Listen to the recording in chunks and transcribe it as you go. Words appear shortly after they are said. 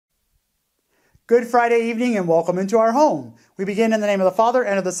Good Friday evening and welcome into our home. We begin in the name of the Father,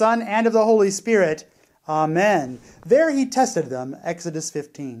 and of the Son, and of the Holy Spirit. Amen. There he tested them, Exodus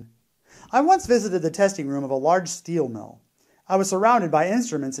 15. I once visited the testing room of a large steel mill. I was surrounded by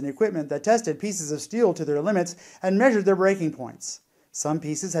instruments and equipment that tested pieces of steel to their limits and measured their breaking points. Some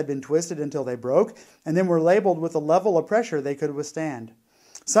pieces had been twisted until they broke, and then were labeled with the level of pressure they could withstand.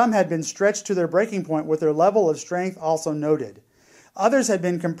 Some had been stretched to their breaking point with their level of strength also noted. Others had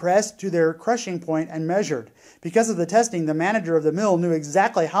been compressed to their crushing point and measured. Because of the testing, the manager of the mill knew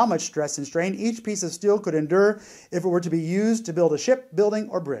exactly how much stress and strain each piece of steel could endure if it were to be used to build a ship, building,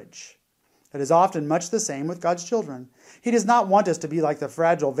 or bridge. It is often much the same with God's children. He does not want us to be like the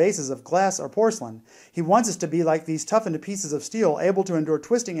fragile vases of glass or porcelain. He wants us to be like these toughened pieces of steel, able to endure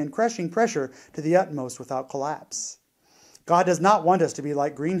twisting and crushing pressure to the utmost without collapse. God does not want us to be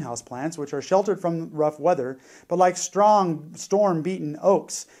like greenhouse plants, which are sheltered from rough weather, but like strong, storm-beaten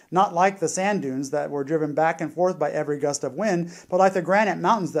oaks, not like the sand dunes that were driven back and forth by every gust of wind, but like the granite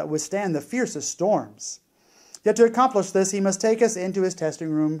mountains that withstand the fiercest storms. Yet to accomplish this, he must take us into his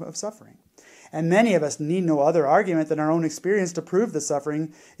testing room of suffering. And many of us need no other argument than our own experience to prove the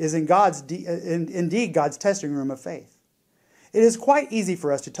suffering is indeed God's testing room of faith. It is quite easy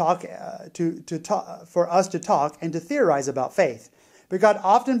for us to talk and to theorize about faith, but God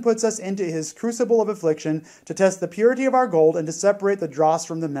often puts us into his crucible of affliction to test the purity of our gold and to separate the dross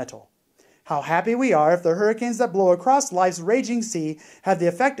from the metal. How happy we are if the hurricanes that blow across life's raging sea have the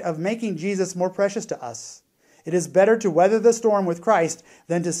effect of making Jesus more precious to us. It is better to weather the storm with Christ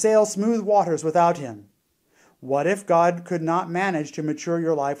than to sail smooth waters without him. What if God could not manage to mature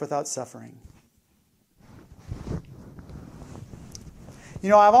your life without suffering? You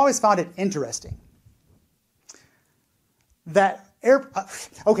know, I've always found it interesting that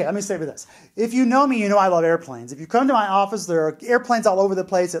okay, let me say this. If you know me, you know I love airplanes. If you come to my office, there are airplanes all over the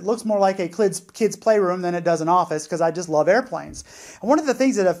place. It looks more like a kid's playroom than it does an office because I just love airplanes. And one of the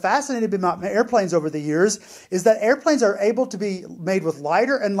things that have fascinated me about airplanes over the years is that airplanes are able to be made with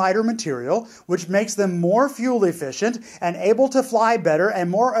lighter and lighter material, which makes them more fuel efficient and able to fly better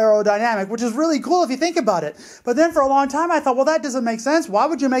and more aerodynamic, which is really cool if you think about it. But then for a long time I thought, well, that doesn't make sense. Why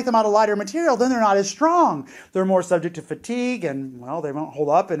would you make them out of lighter material? Then they're not as strong. They're more subject to fatigue and, well, they won't hold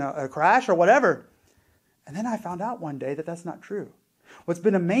up in a crash or whatever. And then I found out one day that that's not true. What's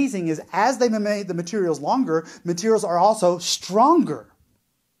been amazing is as they made the materials longer, materials are also stronger.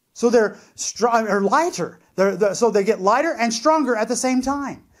 So they're lighter. So they get lighter and stronger at the same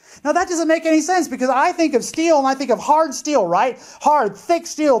time. Now that doesn't make any sense because I think of steel and I think of hard steel, right? Hard, thick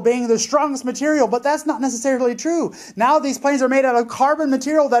steel being the strongest material, but that's not necessarily true. Now these planes are made out of carbon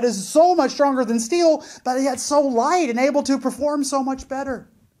material that is so much stronger than steel, but yet so light and able to perform so much better.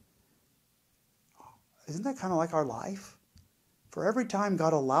 Isn't that kind of like our life? For every time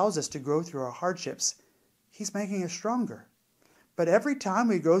God allows us to go through our hardships, he's making us stronger. But every time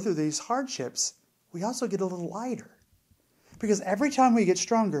we go through these hardships, we also get a little lighter. Because every time we get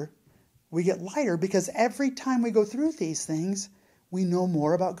stronger, we get lighter because every time we go through these things, we know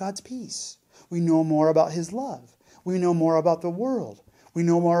more about God's peace. We know more about his love. We know more about the world. We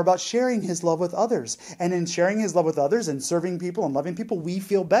know more about sharing his love with others. And in sharing his love with others and serving people and loving people, we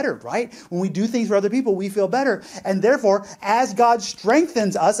feel better, right? When we do things for other people, we feel better. And therefore, as God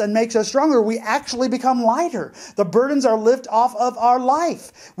strengthens us and makes us stronger, we actually become lighter. The burdens are lifted off of our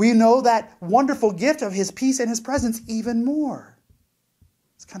life. We know that wonderful gift of his peace and his presence even more.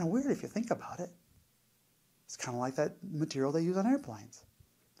 It's kind of weird if you think about it. It's kind of like that material they use on airplanes.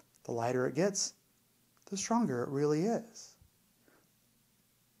 The lighter it gets, the stronger it really is.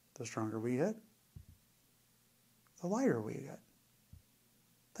 The stronger we get, the lighter we get.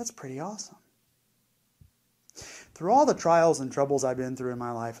 That's pretty awesome. Through all the trials and troubles I've been through in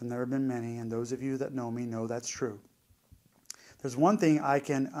my life, and there have been many, and those of you that know me know that's true, there's one thing I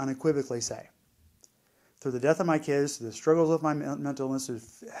can unequivocally say. Through the death of my kids, through the struggles of my mental illness, through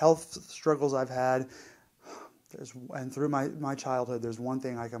health struggles I've had, and through my childhood, there's one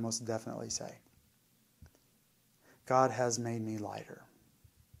thing I can most definitely say. God has made me lighter.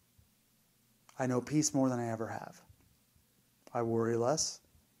 I know peace more than I ever have. I worry less,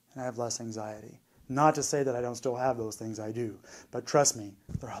 and I have less anxiety. Not to say that I don't still have those things, I do. But trust me,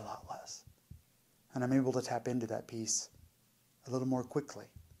 they're a lot less. And I'm able to tap into that peace a little more quickly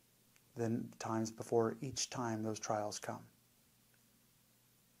than times before each time those trials come.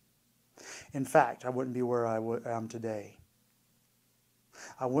 In fact, I wouldn't be where I am today.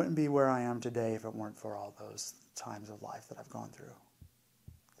 I wouldn't be where I am today if it weren't for all those times of life that I've gone through.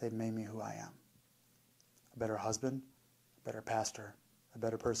 They've made me who I am. A better husband, a better pastor, a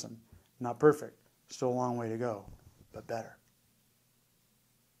better person. Not perfect, still a long way to go, but better.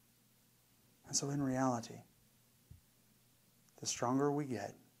 And so in reality, the stronger we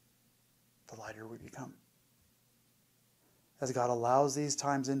get, the lighter we become. As God allows these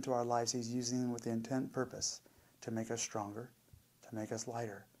times into our lives, He's using them with the intent and purpose to make us stronger, to make us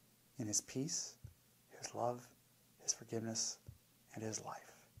lighter in His peace, His love, His forgiveness, and His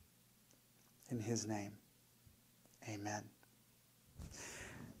life. In His name, amen.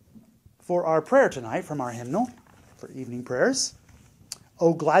 For our prayer tonight from our hymnal, for evening prayers,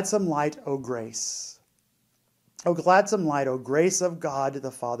 O gladsome light, O grace. O gladsome light, O grace of God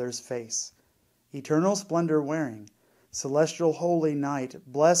the Father's face, eternal splendor wearing, celestial holy night,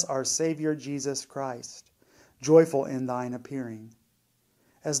 bless our Savior Jesus Christ, joyful in thine appearing.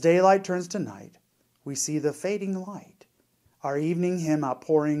 As daylight turns to night, we see the fading light, our evening hymn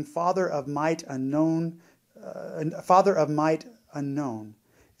outpouring, Father of might unknown,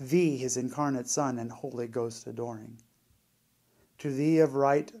 Thee, His incarnate Son, and Holy Ghost adoring. To Thee of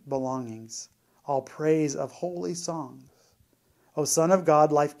right belongings, all praise of holy songs. O Son of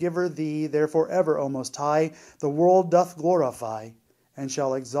God, life-giver, Thee, therefore ever, O Most High, the world doth glorify, and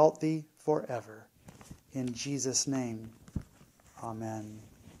shall exalt Thee forever. In Jesus' name, amen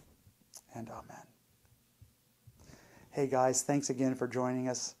and amen. Hey guys, thanks again for joining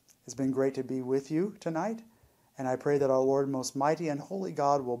us. It's been great to be with you tonight. And I pray that our Lord, most mighty and holy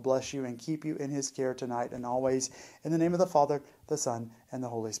God, will bless you and keep you in His care tonight and always. In the name of the Father, the Son, and the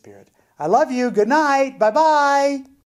Holy Spirit. I love you. Good night. Bye-bye.